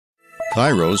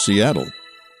Cairo, Seattle.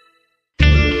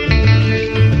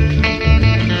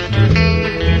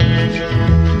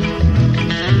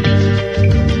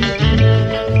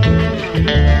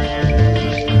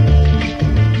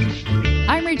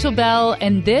 I'm Rachel Bell,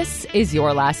 and this is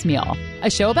Your Last Meal, a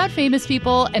show about famous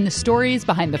people and the stories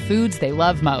behind the foods they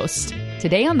love most.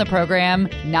 Today on the program,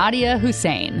 Nadiya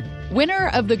Hussain, winner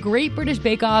of the Great British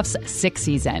Bake Off's 6th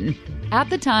season. At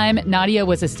the time, Nadiya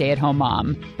was a stay-at-home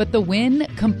mom, but the win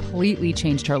completely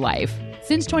changed her life.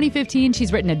 Since 2015,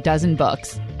 she's written a dozen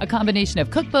books, a combination of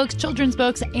cookbooks, children's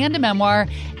books, and a memoir,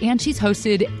 and she's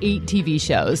hosted 8 TV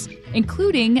shows,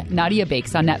 including Nadiya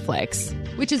Bakes on Netflix,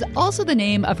 which is also the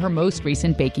name of her most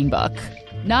recent baking book.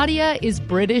 Nadiya is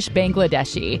British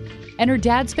Bangladeshi, and her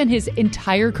dad spent his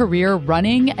entire career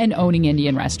running and owning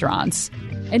Indian restaurants.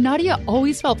 And Nadiya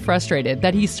always felt frustrated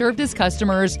that he served his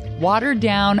customers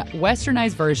watered-down,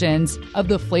 westernized versions of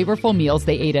the flavorful meals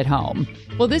they ate at home.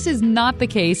 Well, this is not the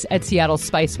case at Seattle's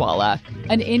Spicewalla,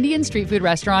 an Indian street food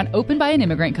restaurant opened by an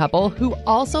immigrant couple who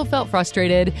also felt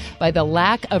frustrated by the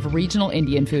lack of regional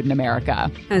Indian food in America.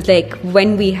 I was like,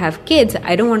 when we have kids,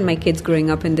 I don't want my kids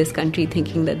growing up in this country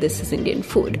thinking that this is Indian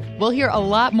food. We'll hear a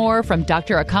lot more from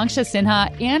Dr. Akanksha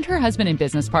Sinha and her husband and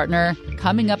business partner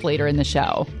coming up later in the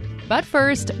show. But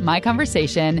first, my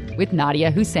conversation with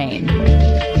Nadiya Hussain.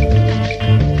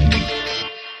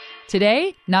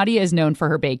 Today, Nadiya is known for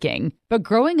her baking. But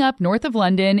growing up north of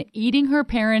London, eating her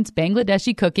parents'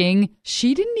 Bangladeshi cooking,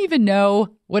 she didn't even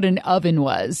know what an oven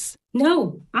was.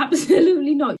 No,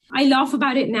 absolutely not. I laugh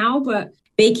about it now, but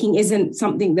baking isn't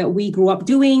something that we grew up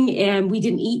doing. And we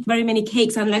didn't eat very many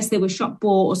cakes unless they were shop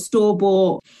bought or store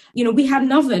bought. You know, we had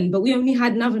an oven, but we only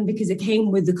had an oven because it came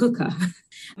with the cooker.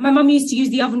 My mum used to use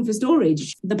the oven for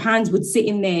storage. The pans would sit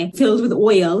in there filled with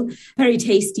oil, very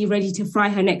tasty, ready to fry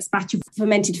her next batch of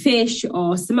fermented fish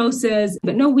or samosas.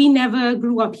 But no, we never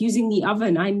grew up using the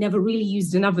oven. I never really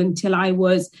used an oven till I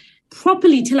was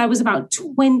about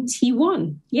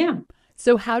 21. Yeah.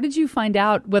 So how did you find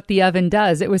out what the oven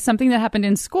does? It was something that happened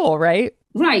in school, right?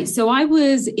 Right. So I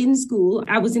was in school.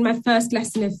 I was in my first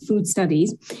lesson of food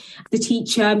studies. The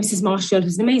teacher, Mrs. Marshall,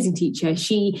 who's an amazing teacher,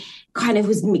 she kind of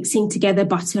was mixing together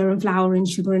butter and flour and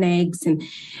sugar and eggs. And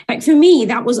like for me,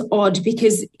 that was odd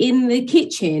because in the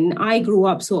kitchen, I grew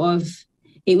up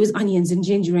it was onions and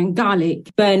ginger and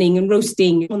garlic burning and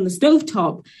roasting on the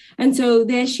stovetop. And so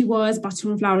there she was,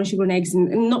 butter and flour and sugar and eggs,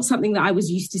 and not something that I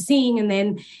was used to seeing. And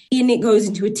then it goes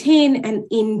into a tin and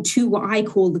into what I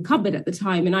called the cupboard at the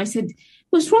time. And I said,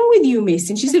 "What's wrong with you, miss?"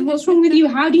 And she said, "What's wrong with you?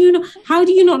 How do you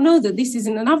not know that this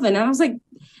isn't an oven?" And I was like,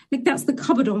 that's the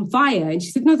cupboard on fire. And she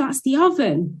said, "No, that's the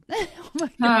oven."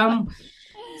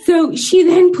 So she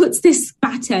then puts this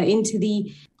batter into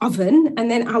the oven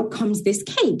and then out comes this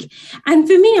cake. And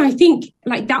for me, I think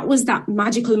that was that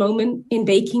magical moment in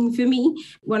baking for me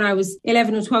when I was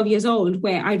 11 or 12 years old,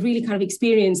 where I really kind of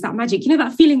experienced that magic. You know,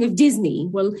 that feeling of Disney?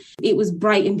 Well, it was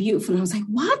bright and beautiful. And I was like,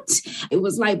 what? It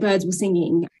was like birds were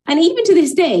singing. And even to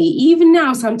this day, even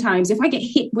now, sometimes if I get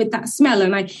hit with that smell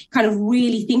and I kind of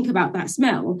really think about that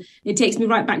smell, it takes me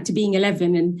right back to being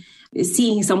 11 and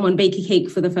seeing someone bake a cake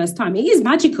for the first time. It is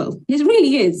magical. It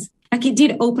really is. It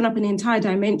did open up an entire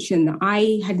dimension that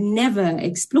I had never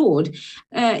explored.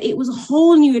 It was a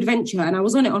whole new adventure, and I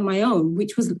was on it on my own,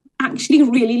 which was actually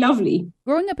really lovely.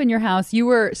 Growing up in your house, you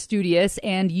were studious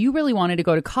and you really wanted to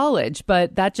go to college,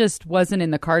 but that just wasn't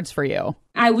in the cards for you.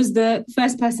 I was the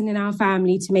first person in our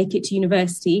family to make it to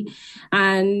university.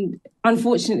 And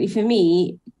unfortunately for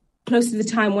me, close to the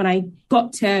time when I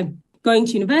got to going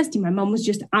to university, my mum was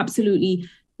just absolutely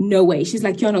no way. She's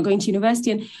like, "You're not going to university."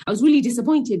 And I was really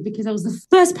disappointed because I was the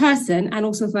first person and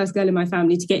also first girl in my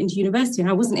family to get into university.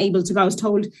 And I wasn't able to go. I was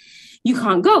told, "You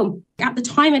can't go." At the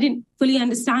time, I didn't fully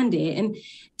understand it. And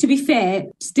to be fair,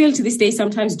 still to this day,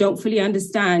 sometimes don't fully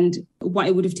understand what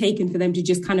it would have taken for them to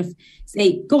just kind of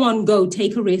say, "Go on, go,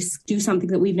 take a risk, do something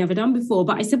that we've never done before."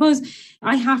 But I suppose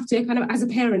I have to kind of, as a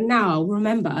parent now,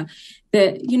 remember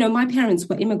that, you know, my parents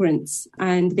were immigrants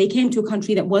and they came to a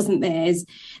country that wasn't theirs.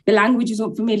 The language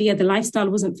wasn't familiar. The lifestyle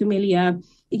wasn't familiar.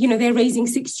 You know, they're raising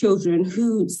 6 children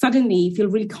who suddenly feel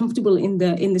really comfortable in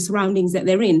the surroundings that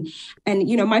they're in. And,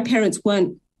 you know, my parents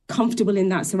weren't comfortable in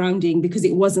that surrounding because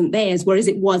it wasn't theirs, whereas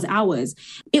it was ours.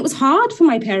 It was hard for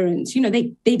my parents. You know,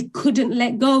 they couldn't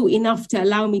let go enough to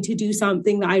allow me to do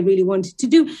something that I really wanted to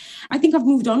do. I think I've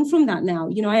moved on from that now.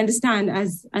 You know, I understand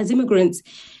as immigrants,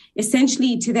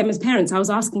 essentially to them as parents, I was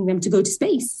asking them to go to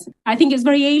space. I think it's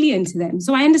very alien to them.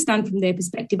 So I understand from their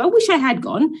perspective. I wish I had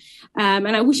gone, and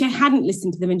I wish I hadn't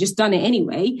listened to them and just done it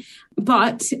anyway.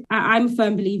 But I'm a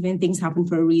firm believer in things happen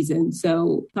for a reason.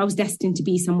 So I was destined to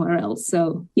be somewhere else.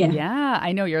 So, yeah. Yeah,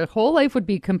 I know. Your whole life would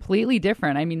be completely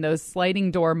different. I mean, those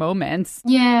sliding door moments.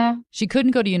 Yeah. She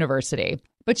couldn't go to university,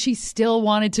 but she still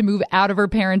wanted to move out of her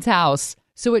parents' house.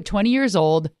 So at 20 years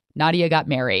old, Nadia got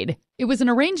married. It was an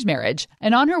arranged marriage,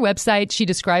 and on her website, she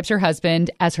describes her husband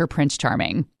as her Prince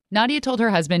Charming. Nadia told her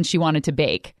husband she wanted to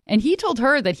bake, and he told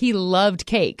her that he loved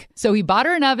cake. So he bought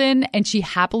her an oven, and she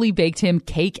happily baked him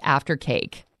cake after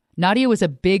cake. Nadia was a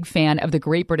big fan of the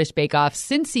Great British Bake Off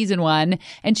since season 1,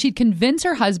 and she'd convince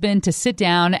her husband to sit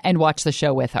down and watch the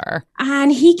show with her.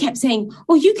 And he kept saying,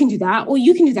 oh, you can do that, or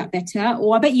you can do that better,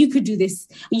 or I bet you could do this.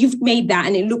 You've made that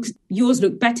and yours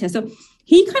look better. So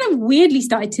he kind of weirdly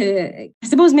started to, I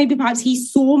suppose maybe perhaps he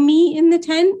saw me in the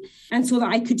tent and saw that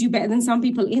I could do better than some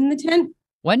people in the tent.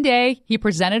 One day, he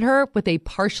presented her with a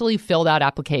partially filled out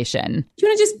application. Do you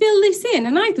want to just fill this in?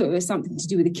 And I thought it was something to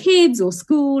do with the kids or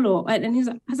school. And I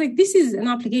was like, this is an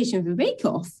application for Bake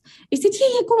Off. He said,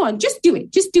 yeah, go on, just do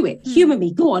it. Just do it. Humour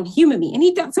me. Go on, humour me. And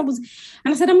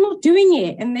and I said, I'm not doing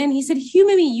it. And then he said,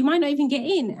 humour me. You might not even get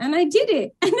in. And I did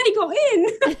it. And I got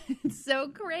in. It's so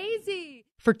crazy.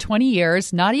 For 20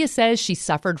 years, Nadia says she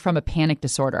suffered from a panic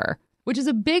disorder, which is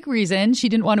a big reason she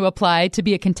didn't want to apply to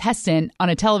be a contestant on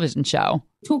a television show.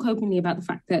 Talk openly about the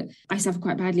fact that I suffer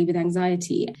quite badly with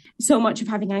anxiety. So much of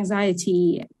having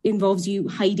anxiety involves you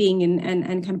hiding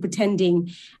and kind of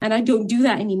pretending. And I don't do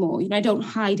that anymore. I don't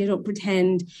hide. I don't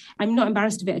pretend. I'm not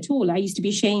embarrassed of it at all. I used to be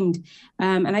ashamed,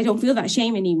 and I don't feel that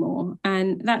shame anymore.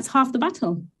 And that's half the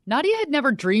battle. Nadia had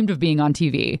never dreamed of being on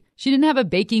TV. She didn't have a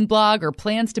baking blog or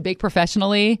plans to bake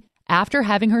professionally. After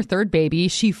having her third baby,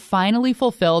 she finally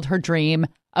fulfilled her dream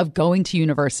of going to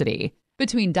university.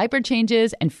 Between diaper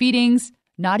changes and feedings,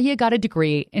 Nadia got a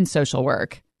degree in social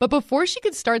work. But before she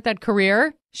could start that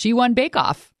career, she won Bake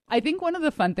Off. I think one of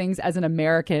the fun things as an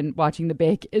American watching the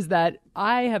bake is that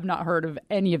I have not heard of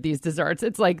any of these desserts.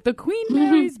 It's like the Queen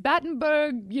Mary's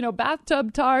Battenberg,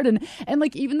 bathtub tart. And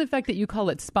like even the fact that you call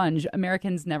it sponge,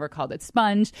 Americans never called it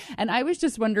sponge. And I was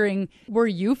just wondering, were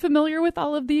you familiar with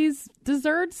all of these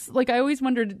desserts? Like I always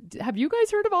wondered, have you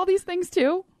guys heard of all these things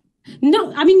too?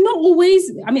 No, I mean, not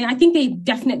always. I mean, I think they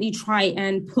definitely try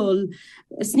and pull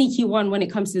a sneaky one when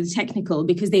it comes to the technical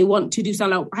because they want to do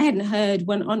something. I hadn't heard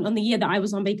when on the year that I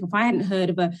was on Bake Off, I hadn't heard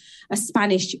of a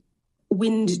Spanish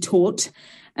wind torte,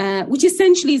 which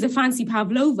essentially is a fancy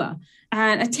pavlova,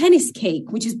 and a tennis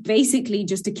cake, which is basically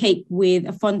just a cake with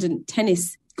a fondant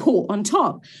tennis court on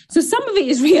top. So some of it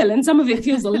is real and some of it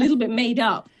feels a little bit made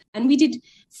up. And we did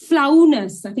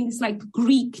flaunas, I think it's like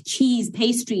Greek cheese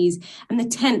pastries, and the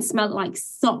tent smelled like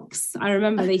socks. I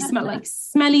remember they smelled like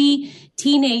smelly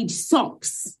teenage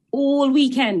socks all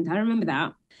weekend. I remember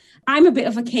that. I'm a bit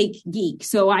of a cake geek,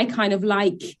 so I kind of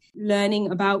like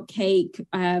learning about cake,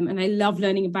 and I love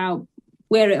learning about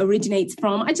where it originates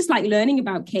from. I just like learning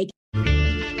about cake.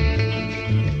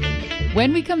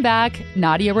 When we come back,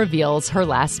 Nadia reveals her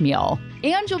last meal.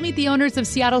 And you'll meet the owners of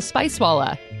Seattle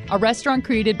Spicewalla, a restaurant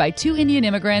created by 2 Indian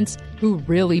immigrants who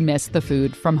really miss the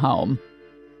food from home.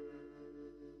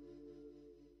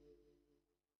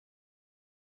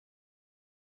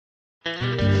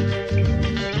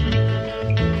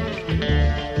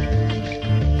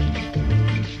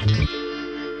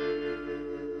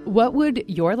 What would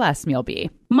your last meal be?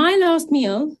 My last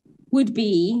meal would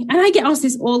be, and I get asked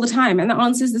this all the time, and the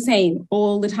answer is the same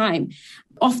all the time.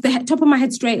 Off the top of my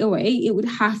head straight away, it would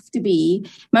have to be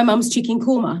my mum's chicken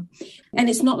korma. And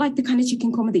it's not like the kind of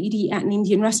chicken korma that you'd eat at an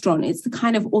Indian restaurant. It's the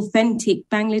kind of authentic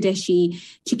Bangladeshi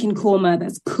chicken korma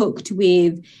that's cooked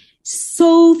with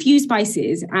so few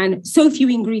spices and so few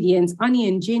ingredients,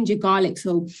 onion, ginger, garlic.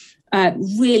 So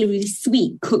really, really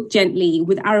sweet, cooked gently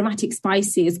with aromatic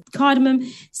spices, cardamom,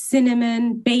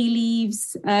 cinnamon, bay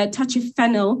leaves, a touch of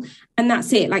fennel, and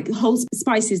that's it, like whole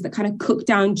spices that kind of cook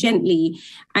down gently.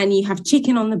 And you have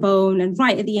chicken on the bone, and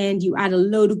right at the end, you add a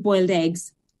load of boiled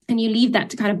eggs. And you leave that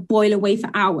to kind of boil away for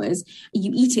hours.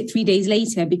 You eat it 3 days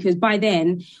later because by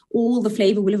then all the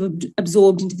flavor will have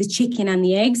absorbed into the chicken and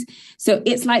the eggs. So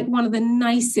it's like one of the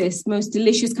nicest, most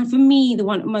delicious, kind of for me,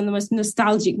 one of the most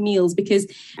nostalgic meals because,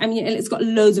 I mean, it's got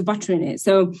loads of butter in it.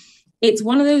 So it's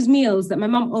one of those meals that my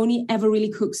mum only ever really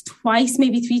cooks twice,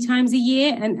 maybe 3 times a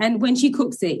year. And when she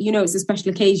cooks it, it's a special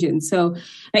occasion. So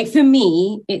like for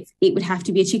me, it would have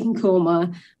to be a chicken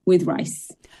korma with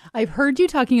rice. I've heard you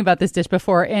talking about this dish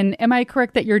before. And am I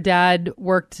correct that your dad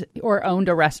worked or owned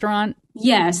a restaurant?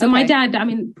 Yeah. So my dad, I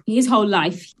mean, his whole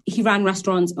life, he ran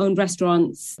restaurants, owned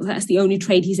restaurants. That's the only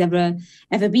trade he's ever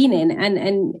been in.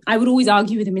 And I would always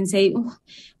argue with him and say, oh,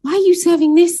 why are you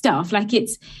serving this stuff? Like,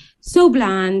 it's so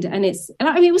bland, and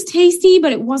it was tasty,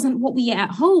 but it wasn't what we ate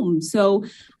at home. So I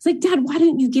was like, Dad, why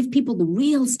don't you give people the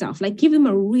real stuff? Like, give him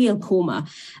a real korma,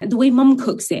 the way Mum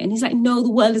cooks it. And he's like, no, the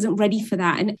world isn't ready for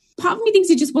that. And part of me thinks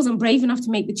he just wasn't brave enough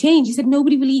to make the change. He said,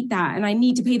 nobody will eat that, and I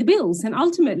need to pay the bills. And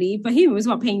ultimately, for him, it was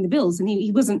about paying the bills. And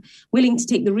he wasn't willing to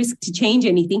take the risk to change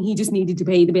anything. He just needed to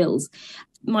pay the bills.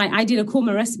 I did a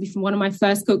korma recipe from one of my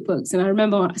first cookbooks. And I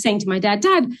remember saying to my dad,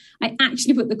 I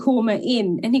actually put the korma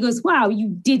in. And he goes, wow, you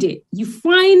did it. You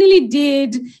finally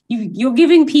did. You're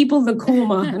giving people the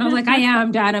korma. And I was like, I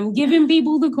am, Dad. I'm giving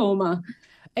people the korma.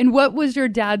 And what was your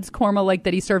dad's korma like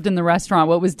that he served in the restaurant?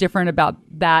 What was different about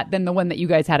that than the one that you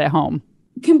guys had at home?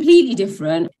 Completely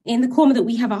different. In the korma that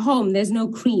we have at home, there's no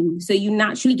cream. So you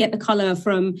naturally get the color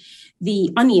from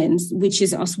the onions, which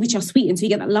are sweetened. So you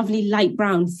get that lovely light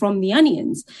brown from the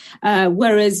onions.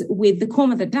 Whereas with the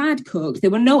korma that Dad cooked, there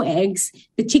were no eggs.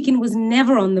 The chicken was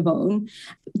never on the bone.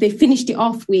 They finished it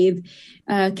off with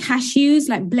cashews,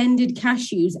 like blended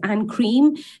cashews and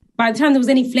cream. By the time there was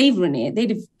any flavor in it,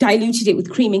 they'd have diluted it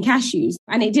with cream and cashews.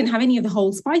 And it didn't have any of the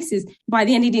whole spices. By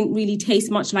the end, it didn't really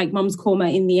taste much like Mum's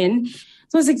korma in the end.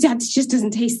 So I was like, Dad, it just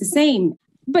doesn't taste the same.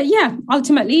 But yeah,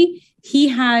 ultimately, he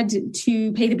had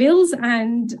to pay the bills.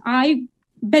 And I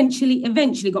eventually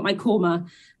got my korma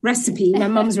recipe, my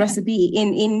mum's recipe,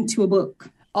 into a book.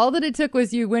 All that it took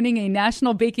was you winning a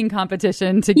national baking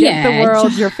competition to get the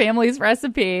world your family's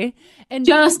recipe. And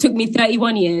just took me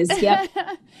 31 years. Yep.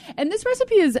 And this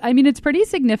recipe is, I mean, it's pretty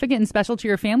significant and special to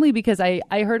your family because I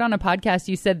heard on a podcast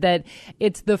you said that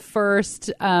it's the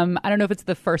first, I don't know if it's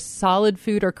the first solid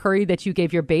food or curry that you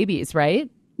gave your babies, right?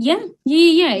 Yeah.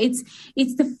 It's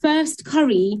the first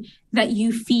curry that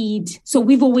you feed. So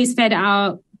we've always fed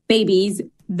our babies.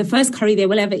 The first curry they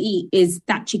will ever eat is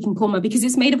that chicken korma because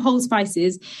it's made of whole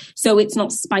spices. So it's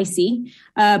not spicy,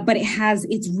 but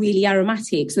it's really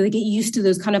aromatic. So they get used to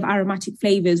those kind of aromatic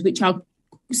flavors, which are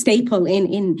staple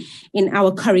in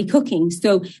our curry cooking.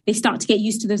 So they start to get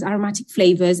used to those aromatic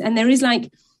flavors. And there is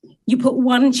like, you put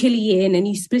one chili in and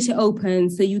you split it open.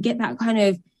 So you get that kind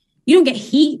of, you don't get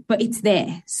heat, but it's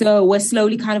there. So we're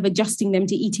slowly kind of adjusting them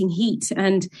to eating heat.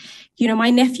 And, you know, my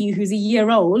nephew, who's a year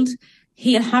old,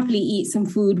 he'll happily eat some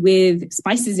food with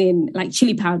spices in, like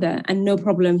chili powder, and no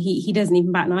problem. He doesn't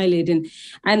even bat an eyelid.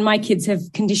 And my kids have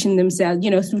conditioned themselves, you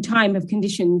know, through time have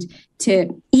conditioned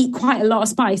to eat quite a lot of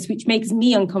spice, which makes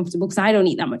me uncomfortable because I don't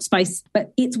eat that much spice.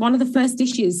 But it's one of the first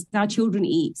dishes our children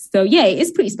eat. So yeah, it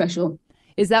is pretty special.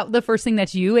 Is that the first thing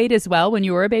that you ate as well when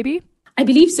you were a baby? I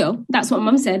believe so. That's what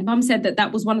Mum said. Mum said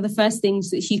that was one of the first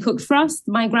things that she cooked for us.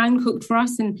 My gran cooked for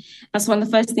us. And that's one of the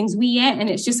first things we ate. And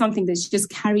it's just something that's just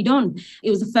carried on.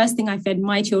 It was the first thing I fed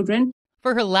my children.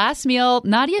 For her last meal,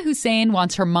 Nadia Hussain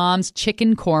wants her mom's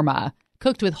chicken korma,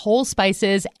 cooked with whole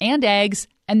spices and eggs,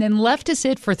 and then left to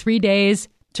sit for 3 days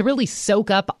to really soak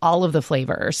up all of the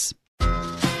flavors.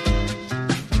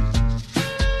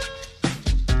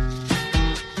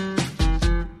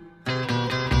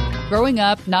 Growing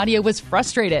up, Nadia was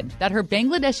frustrated that her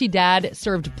Bangladeshi dad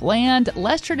served bland,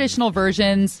 less traditional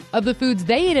versions of the foods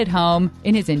they ate at home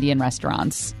in his Indian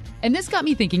restaurants. And this got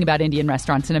me thinking about Indian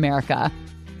restaurants in America.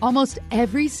 Almost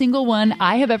every single one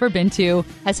I have ever been to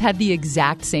has had the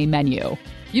exact same menu.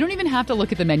 You don't even have to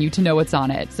look at the menu to know what's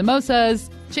on it. Samosas,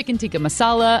 chicken tikka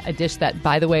masala, a dish that,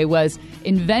 by the way, was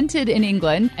invented in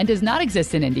England and does not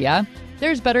exist in India.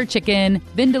 There's butter chicken,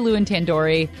 vindaloo and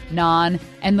tandoori, naan,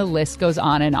 and the list goes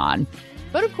on and on.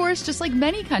 But of course, just like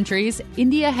many countries,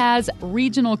 India has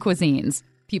regional cuisines.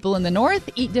 People in the north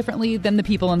eat differently than the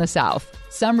people in the south.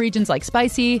 Some regions like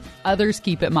spicy, others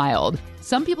keep it mild.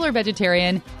 Some people are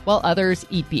vegetarian, while others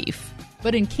eat beef.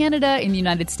 But in Canada, in the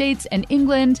United States, and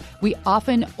England, we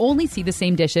often only see the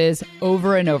same dishes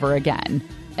over and over again.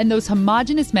 And those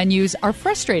homogenous menus are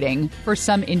frustrating for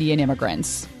some Indian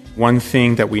immigrants. One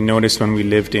thing that we noticed when we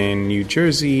lived in New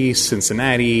Jersey,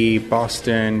 Cincinnati,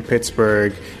 Boston,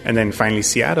 Pittsburgh, and then finally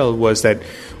Seattle was that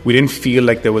we didn't feel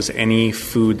like there was any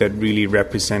food that really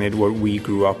represented what we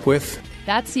grew up with.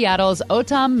 That's Seattle's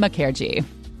Uttam Mukherjee.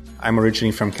 I'm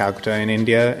originally from Calcutta in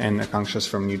India, and Akanksha's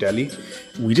from New Delhi.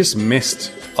 We just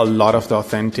missed a lot of the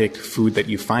authentic food that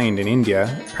you find in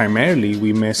India. Primarily,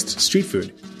 we missed street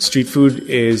food. Street food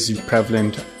is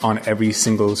prevalent on every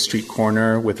single street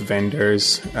corner with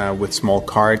vendors, with small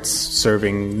carts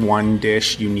serving one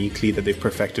dish uniquely that they've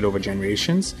perfected over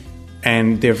generations.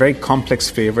 And they're very complex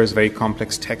flavors, very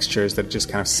complex textures that just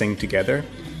kind of sing together.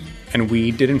 And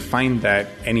we didn't find that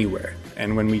anywhere.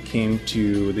 And when we came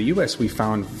to the US, we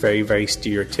found very, very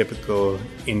stereotypical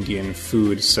Indian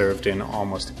food served in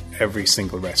almost every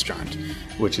single restaurant,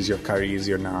 which is your curries,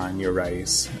 your naan, your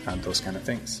rice, and those kind of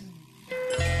things.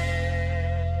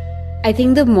 I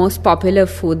think the most popular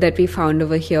food that we found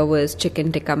over here was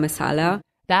chicken tikka masala.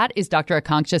 That is Dr.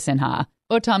 Akanksha Sinha,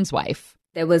 Uttam's wife.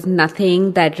 There was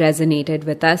nothing that resonated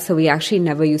with us, so we actually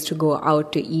never used to go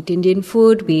out to eat Indian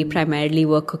food. We primarily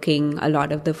were cooking a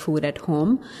lot of the food at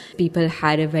home. People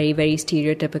had a very, very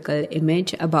stereotypical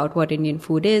image about what Indian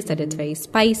food is, that it's very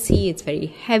spicy, it's very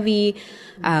heavy,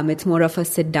 it's more of a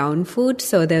sit-down food.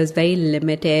 So there was very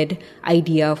limited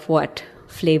idea of what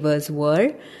flavors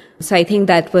were. So I think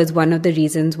that was one of the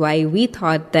reasons why we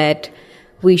thought that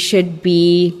we should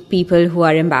be people who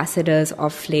are ambassadors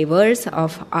of flavors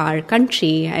of our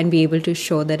country and be able to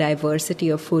show the diversity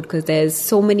of food, because there's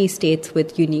so many states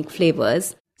with unique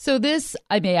flavors. So this,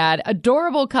 I may add,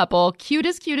 adorable couple,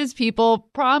 cutest people,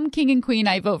 prom king and queen,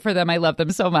 I vote for them. I love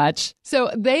them so much. So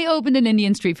they opened an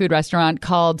Indian street food restaurant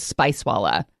called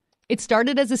Spicewalla. It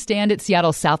started as a stand at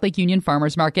Seattle's South Lake Union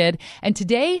Farmers Market, and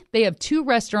today they have 2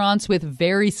 restaurants with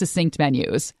very succinct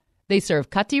menus. They serve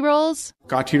kati rolls.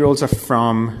 Kati rolls are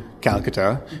from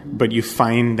Calcutta, but you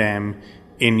find them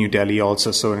in New Delhi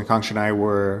also. So when Akanksha and I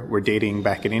were dating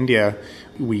back in India,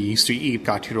 we used to eat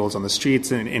kati rolls on the streets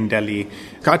in Delhi.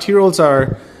 Kati rolls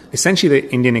are essentially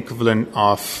the Indian equivalent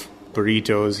of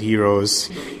burritos, heroes,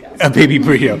 a baby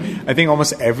burrito. I think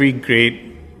almost every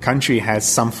great country has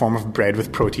some form of bread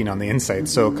with protein on the inside.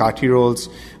 So kati rolls,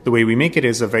 the way we make it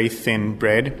is a very thin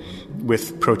bread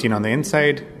with protein on the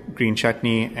inside, green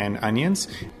chutney and onions.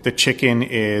 The chicken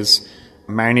is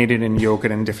marinated in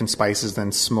yogurt and different spices,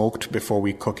 then smoked before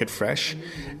we cook it fresh.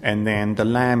 And then the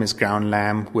lamb is ground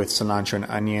lamb with cilantro and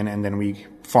onion, and then we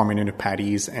form it into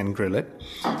patties and grill it.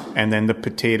 And then the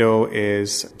potato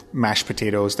is mashed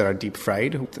potatoes that are deep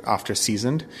fried after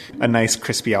seasoned, a nice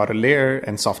crispy outer layer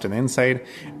and soft on the inside.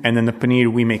 And then the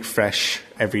paneer we make fresh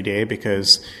every day,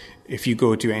 because if you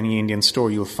go to any Indian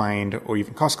store, you'll find, or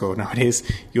even Costco nowadays,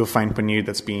 you'll find paneer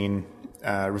that's been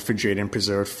refrigerated and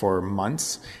preserved for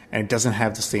months, and it doesn't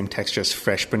have the same texture as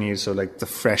fresh paneer. So like the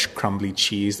fresh crumbly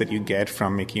cheese that you get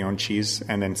from making your own cheese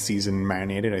and then seasoned,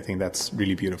 marinated, I think that's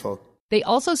really beautiful. They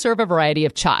also serve a variety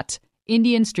of chaat,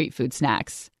 Indian street food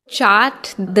snacks.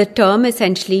 Chaat, the term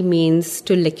essentially means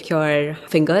to lick your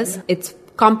fingers. It's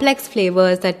complex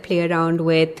flavors that play around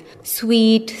with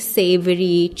sweet,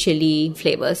 savory, chili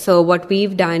flavors. So what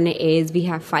we've done is we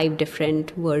have 5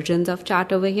 different versions of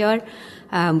chaat over here.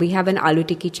 We have an aloo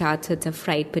tikki chaat, so it's a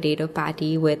fried potato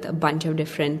patty with a bunch of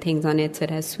different things on it. So it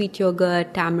has sweet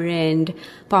yogurt, tamarind,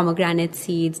 pomegranate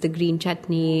seeds, the green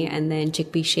chutney, and then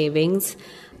chickpea shavings.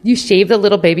 You shave the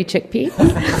little baby chickpea?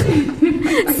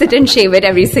 Sit and shave it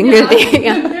every single day.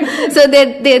 Yeah. So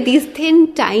they're these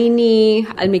thin, tiny,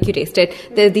 I'll make you taste it.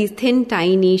 They're these thin,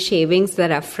 tiny shavings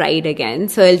that are fried again.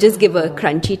 So it'll just give a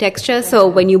crunchy texture. So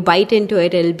when you bite into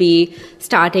it, it'll be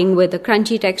starting with a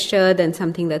crunchy texture, then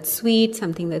something that's sweet,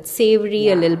 something that's savory,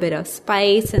 a little bit of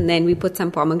spice, and then we put some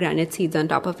pomegranate seeds on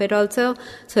top of it also.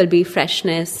 So it'll be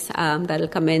freshness that'll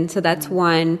come in. So that's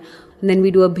one. And then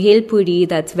we do a bhel puri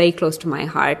that's very close to my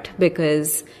heart,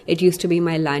 because it used to be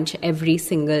my lunch every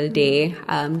single day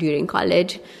during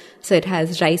college. So it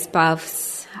has rice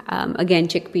puffs, again,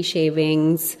 chickpea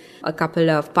shavings, a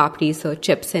couple of papdi, so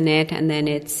chips in it, and then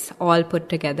it's all put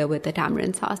together with a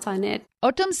tamarind sauce on it.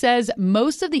 Uttam says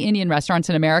most of the Indian restaurants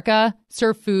in America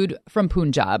serve food from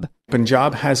Punjab.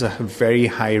 Punjab has a very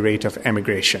high rate of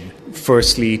emigration,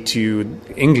 firstly to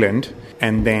England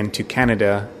and then to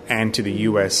Canada and to the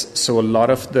US. So a lot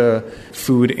of the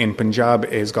food in Punjab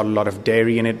has got a lot of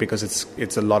dairy in it, because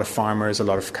it's a lot of farmers, a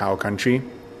lot of cow country.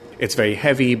 It's very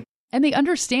heavy. And they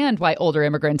understand why older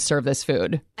immigrants serve this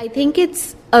food. I think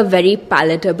it's a very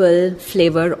palatable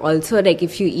flavor also. Like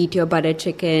if you eat your butter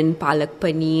chicken, palak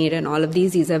paneer and all of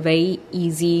these are very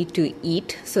easy to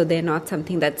eat. So they're not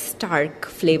something that's stark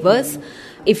flavors.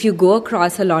 If you go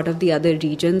across a lot of the other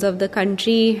regions of the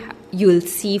country, you'll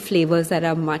see flavors that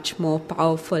are much more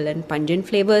powerful and pungent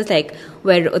flavors. Like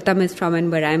where Uttam is from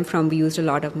and where I'm from, we used a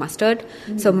lot of mustard.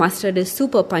 Mm-hmm. So mustard is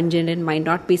super pungent and might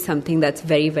not be something that's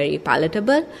very, very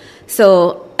palatable.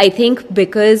 So I think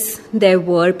because there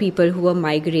were people who were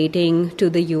migrating to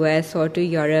the US or to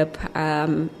Europe,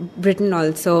 Britain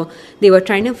also, they were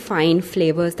trying to find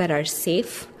flavors that are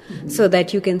safe, so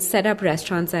that you can set up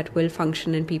restaurants that will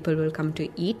function and people will come to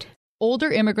eat. Older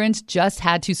immigrants just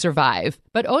had to survive,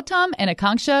 but Uttam and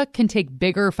Akanksha can take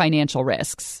bigger financial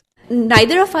risks.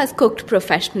 Neither of us cooked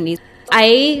professionally.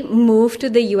 I moved to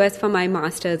the US for my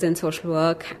master's in social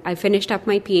work. I finished up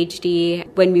my PhD.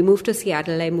 When we moved to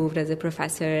Seattle, I moved as a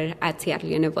professor at Seattle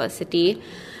University.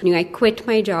 I quit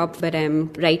my job, but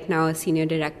I'm right now a senior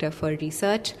director for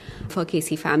research for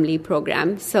Casey Family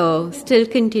Program. So still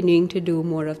continuing to do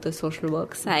more of the social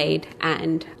work side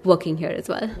and working here as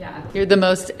well. Yeah. You're the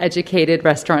most educated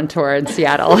restaurateur in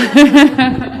Seattle.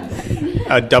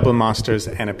 A double master's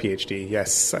and a PhD.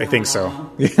 Yes, I think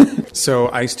so. So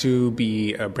I used to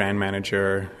be a brand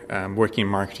manager working in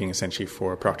marketing essentially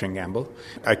for Procter & Gamble.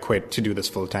 I quit to do this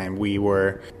full time. We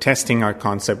were testing our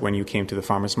concept when you came to the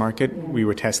farmers market. We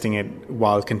were testing it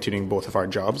while continuing both of our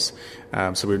jobs.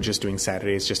 So we were just doing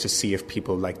Saturdays just to see if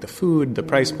people liked the food, the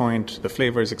price point, the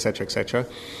flavors, etc., etc.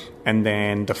 And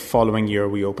then the following year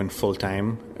we opened full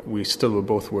time. We still were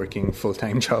both working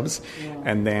full-time jobs.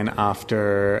 And then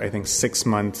after, I think, 6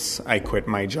 months, I quit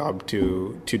my job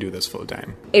to do this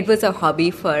full-time. It was a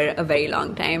hobby for a very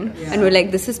long time. Yeah. And we're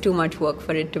like, this is too much work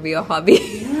for it to be a hobby.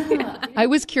 I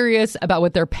was curious about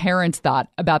what their parents thought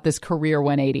about this career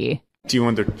 180. Do you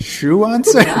want the true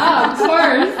answer? Yeah, of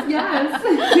course.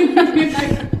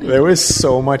 Yes. There was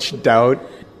so much doubt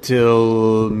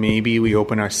till maybe we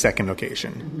opened our second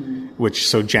location,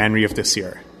 so January of this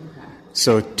year.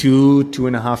 So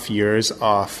 2.5 years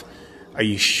of, are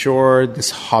you sure this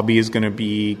hobby is going to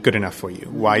be good enough for you?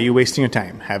 Why are you wasting your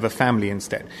time? Have a family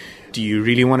instead. Do you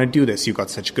really want to do this? You got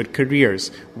such good careers.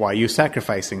 Why are you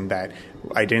sacrificing that?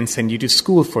 I didn't send you to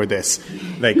school for this.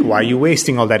 Why are you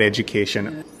wasting all that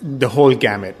education? The whole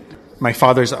gamut. My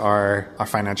father's our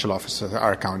financial officer,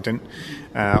 our accountant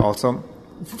also.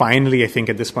 Finally, I think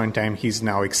at this point in time, he's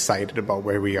now excited about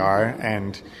where we are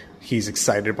and he's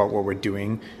excited about what we're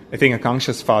doing. I think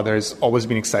Akanksha's father has always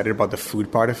been excited about the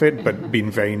food part of it, but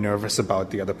been very nervous about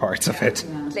the other parts of it.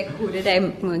 Who did I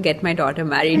get my daughter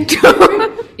married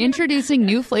to? Introducing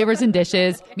new flavors and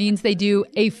dishes means they do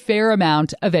a fair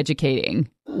amount of educating.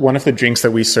 One of the drinks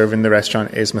that we serve in the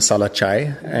restaurant is masala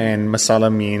chai, and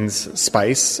masala means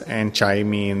spice and chai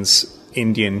means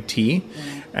Indian tea.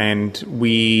 And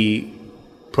we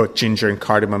put ginger and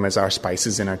cardamom as our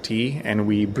spices in our tea, and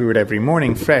we brew it every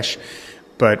morning fresh.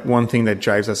 But one thing that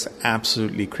drives us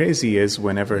absolutely crazy is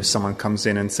whenever someone comes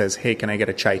in and says, hey, can I get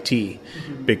a chai tea?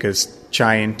 Because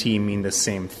chai and tea mean the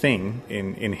same thing.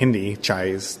 In Hindi, chai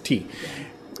is tea.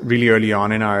 Really early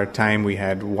on in our time, we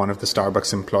had one of the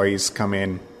Starbucks employees come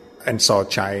in and saw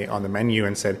chai on the menu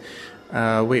and said,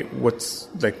 wait, what's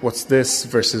this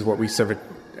versus what we serve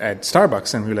at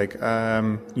Starbucks? And we were like,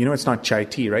 it's not chai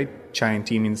tea, right? Chai and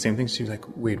tea mean the same thing. So she was like,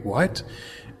 wait, what?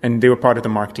 And they were part of the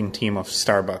marketing team of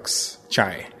Starbucks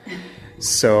chai.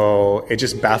 So it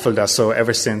just baffled us. So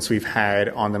ever since we've had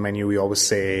on the menu, we always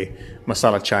say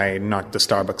masala chai, not the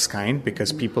Starbucks kind,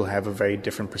 because people have a very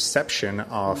different perception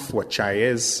of what chai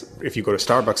is if you go to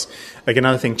Starbucks.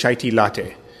 Another thing, chai tea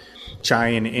latte. Chai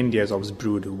in India is always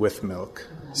brewed with milk.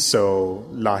 So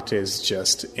latte is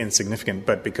just insignificant.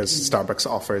 But because Starbucks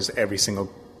offers every single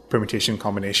permutation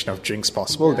combination of drinks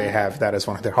possible, they have that as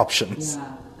one of their options.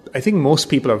 Yeah. I think most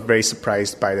people are very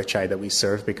surprised by the chai that we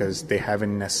serve because they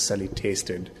haven't necessarily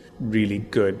tasted really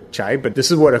good chai. But this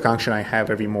is what Akanksha and I have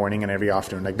every morning and every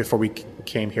afternoon. Before we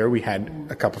came here, we had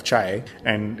a cup of chai.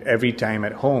 And every time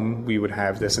at home, we would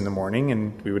have this in the morning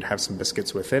and we would have some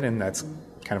biscuits with it. And that's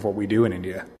kind of what we do in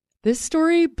India. This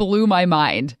story blew my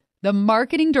mind. The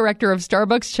marketing director of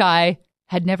Starbucks Chai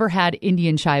had never had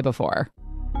Indian chai before.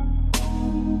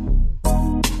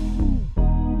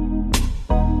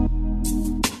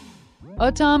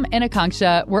 Uttam and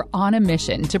Akanksha were on a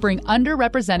mission to bring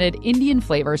underrepresented Indian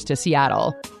flavors to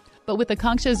Seattle. But with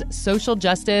Akanksha's social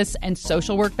justice and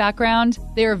social work background,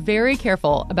 they are very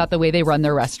careful about the way they run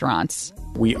their restaurants.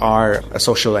 We are a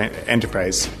social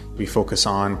enterprise. We focus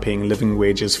on paying living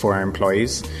wages for our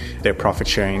employees. They're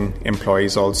profit-sharing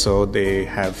employees also. They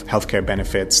have healthcare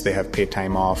benefits. They have paid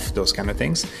time off, those kind of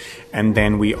things. And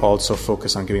then we also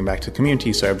focus on giving back to the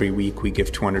community. So every week we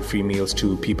give 200 free meals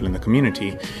to people in the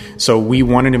community. So we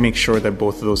wanted to make sure that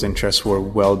both of those interests were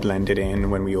well blended in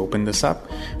when we opened this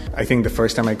up. I think the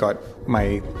first time I got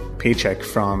my paycheck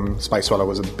from Spicewalla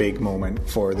was a big moment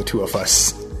for the two of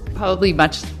us. Probably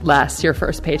much less, your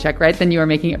first paycheck, right, than you were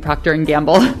making at Procter &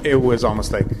 Gamble. It was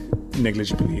almost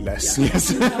negligibly less,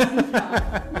 yes.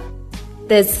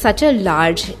 There's such a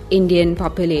large Indian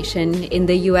population in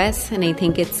the US, and I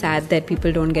think it's sad that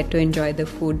people don't get to enjoy the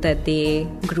food that they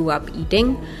grew up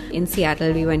eating. In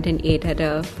Seattle, we went and ate at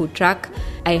a food truck.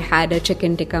 I had a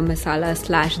chicken tikka masala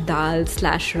 / dal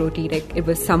 / roti. It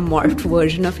was some morphed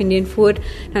version of Indian food.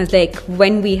 And I was like,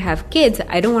 when we have kids,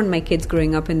 I don't want my kids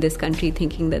growing up in this country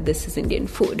thinking that this is Indian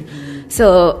food.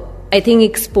 So I think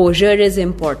exposure is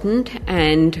important,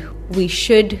 and we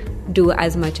should do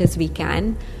as much as we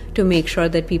can to make sure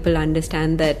that people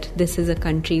understand that this is a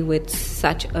country with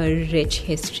such a rich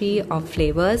history of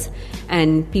flavors,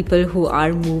 and people who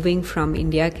are moving from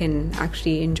India can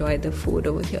actually enjoy the food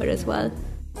over here as well.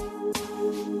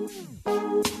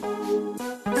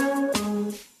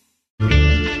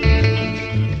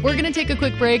 We're going to take a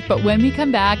quick break, but when we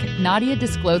come back, Nadia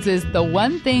discloses the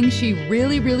one thing she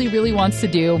really wants to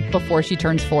do before she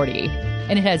turns 40,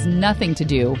 and it has nothing to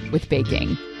do with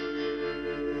baking.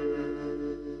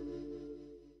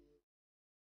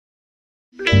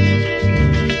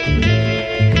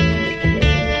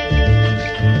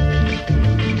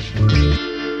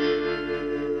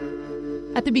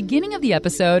 At the beginning of the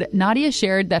episode, Nadia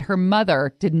shared that her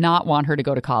mother did not want her to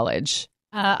go to college.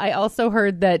 I also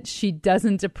heard that she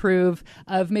doesn't approve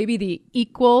of maybe the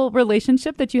equal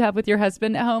relationship that you have with your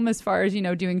husband at home as far as,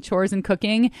 doing chores and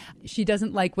cooking. She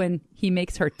doesn't like when he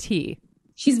makes her tea.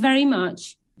 She's very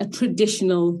much a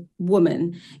traditional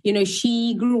woman.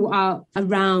 She grew up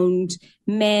around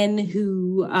men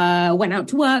who went out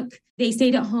to work. They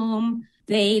stayed at home.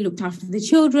 They looked after the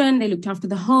children. They looked after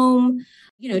the home.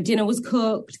 Dinner was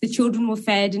cooked, the children were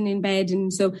fed and in bed.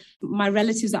 And so my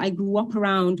relatives that I grew up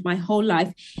around my whole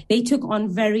life, they took on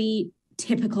very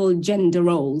typical gender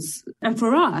roles. And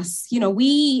for us,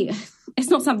 it's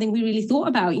not something we really thought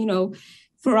about.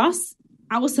 For us,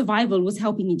 our survival was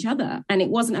helping each other. And it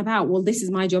wasn't about, well, this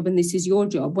is my job and this is your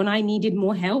job. When I needed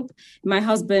more help, my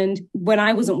husband, when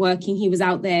I wasn't working, he was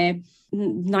out there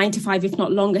 9 to 5, if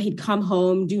not longer. He'd come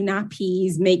home, do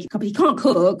nappies, make a cup. He can't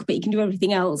cook, but he can do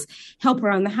everything else, help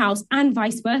around the house, and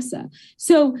vice versa.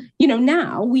 So,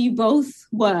 now we both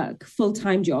work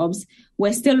full-time jobs.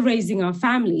 We're still raising our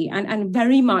family, and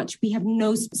very much we have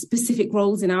no specific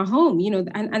roles in our home,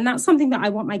 and that's something that I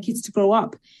want my kids to grow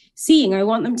up seeing. I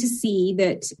want them to see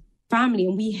that family,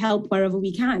 and we help wherever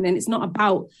we can. And it's not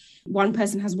about one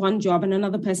person has one job and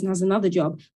another person has another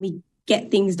job. We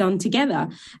get things done together.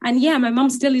 And yeah, my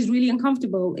mum still is really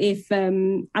uncomfortable if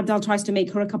Abdal tries to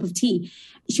make her a cup of tea.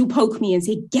 She'll poke me and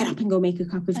say, get up and go make a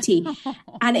cup of tea.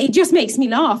 And it just makes me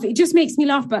laugh.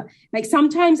 But like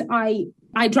sometimes I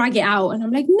drag it out and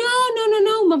I'm like,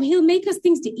 no, Mum, he'll make us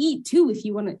things to eat too if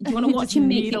you want to watch him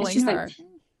make things. She's like,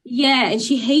 yeah, and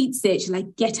she hates it. She's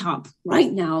like, get up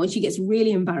right now. And she gets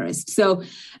really embarrassed. So,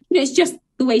 it's just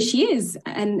the way she is.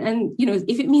 And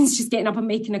if it means just getting up and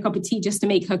making a cup of tea just to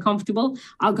make her comfortable,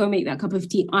 I'll go make that cup of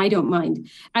tea. I don't mind.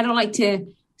 I don't like to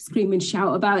scream and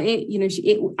shout about it.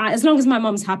 As long as my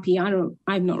mom's happy,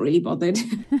 I'm not really bothered.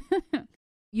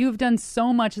 You've done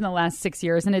so much in the last 6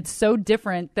 years, and it's so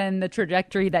different than the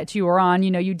trajectory that you were on.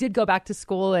 You did go back to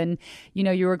school and,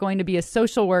 you were going to be a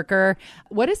social worker.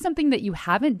 What is something that you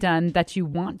haven't done that you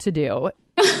want to do?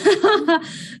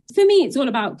 For me, it's all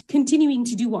about continuing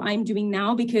to do what I'm doing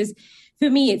now, because for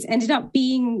me, it's ended up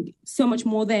being so much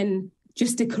more than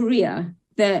just a career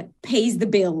that pays the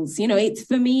bills.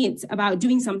 For me, it's about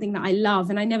doing something that I love.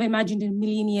 And I never imagined in a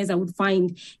million years I would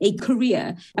find a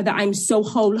career that I'm so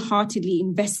wholeheartedly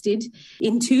invested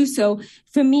into. So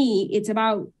for me, it's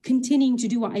about continuing to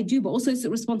do what I do, but also it's a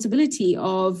responsibility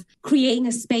of creating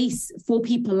a space for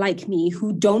people like me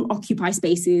who don't occupy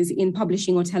spaces in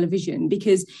publishing or television.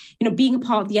 Because, being a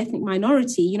part of the ethnic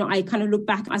minority, I kind of look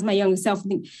back as my younger self and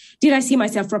think, did I see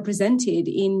myself represented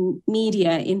in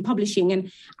media, in publishing?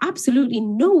 And absolutely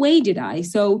no way did I.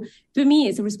 So for me,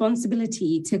 it's a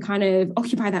responsibility to kind of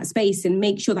occupy that space and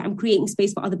make sure that I'm creating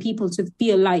space for other people to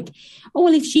feel like, oh,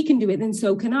 well, if she can do it, then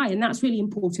so can I. And that's really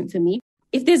important for me.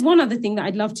 If there's one other thing that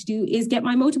I'd love to do is get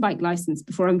my motorbike license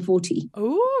before I'm 40.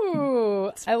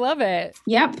 Ooh, I love it.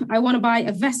 Yep. I want to buy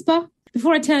a Vespa.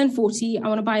 Before I turn 40, I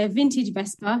want to buy a vintage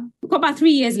Vespa. I've got about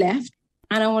 3 years left.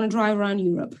 And I want to drive around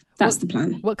Europe. That's the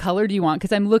plan. What color do you want?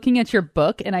 Because I'm looking at your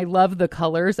book and I love the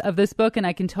colors of this book. And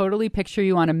I can totally picture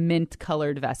you on a mint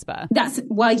colored Vespa.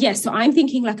 Yes. So I'm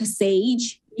thinking like a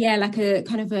sage. Yeah, like a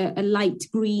kind of a light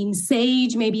green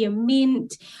sage, maybe a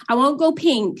mint. I won't go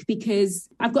pink because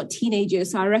I've got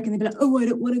teenagers. So I reckon they'll be like, oh, I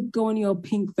don't want to go on your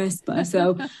pink Vespa.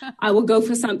 So I will go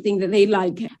for something that they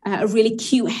like, a really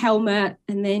cute helmet,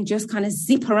 and then just kind of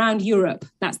zip around Europe.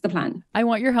 That's the plan. I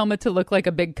want your helmet to look like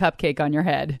a big cupcake on your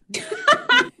head.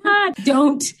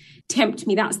 Don't tempt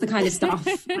me. That's the kind of stuff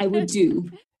I would do.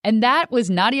 And that was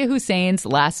Nadia Hussein's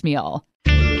last meal.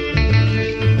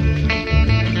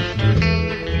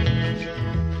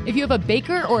 If you have a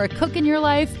baker or a cook in your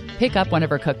life, pick up one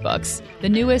of her cookbooks. The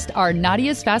newest are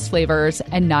Nadia's Fast Flavors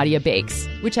and Nadia Bakes,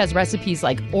 which has recipes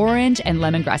like orange and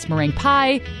lemongrass meringue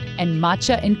pie and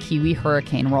matcha and kiwi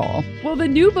hurricane roll. Well, the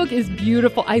new book is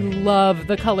beautiful. I love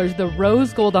the colors. The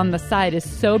rose gold on the side is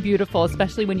so beautiful,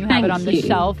 especially when you have it on the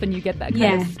shelf and you get that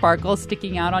kind of sparkle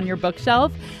sticking out on your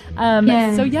bookshelf.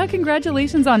 So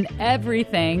congratulations on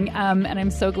everything. And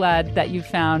I'm so glad that you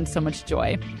found so much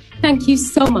joy. Thank you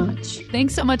so much.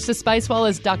 Thanks so much to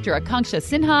Spicewalla's Dr. Akanksha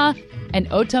Sinha and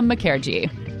Uttam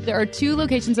Mukherjee. There are 2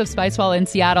 locations of Spicewalla in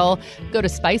Seattle. Go to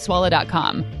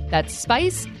spicewalla.com. That's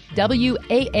spice, WAALA.com.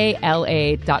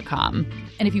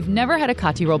 And if you've never had a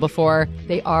kati roll before,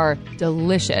 they are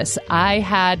delicious. I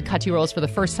had kati rolls for the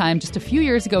first time just a few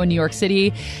years ago in New York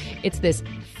City. It's this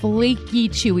flaky,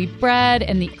 chewy bread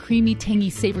and the creamy,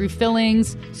 tangy, savory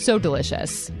fillings. So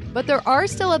delicious. But there are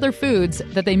still other foods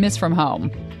that they miss from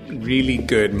home. Really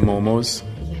good momos.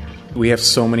 We have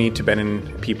so many Tibetan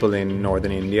people in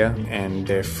northern India, and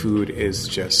their food is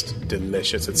just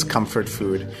delicious. It's comfort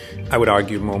food. I would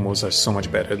argue momos are so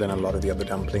much better than a lot of the other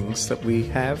dumplings that we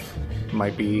have.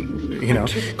 Might be,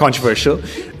 controversial.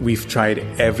 We've tried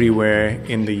everywhere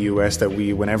in the US that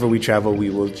whenever we travel, we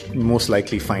will most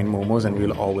likely find momos, and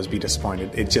we'll always be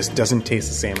disappointed. It just doesn't taste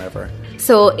the same ever.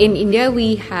 So in India,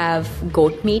 we have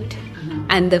goat meat,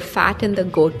 and the fat in the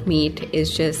goat meat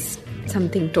is just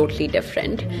something totally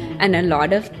different. And a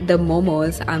lot of the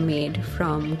momos are made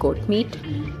from goat meat.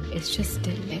 It's just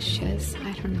delicious.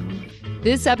 I don't know.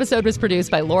 This episode was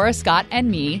produced by Laura Scott and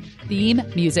me. Theme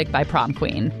music by Prom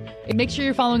Queen. And make sure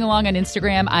you're following along on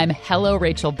Instagram. I'm Hello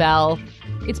Rachel Bell.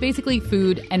 It's basically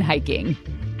food and hiking.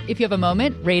 If you have a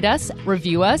moment, rate us,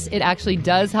 review us. It actually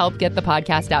does help get the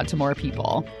podcast out to more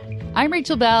people. I'm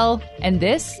Rachel Bell, and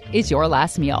this is Your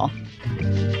Last Meal.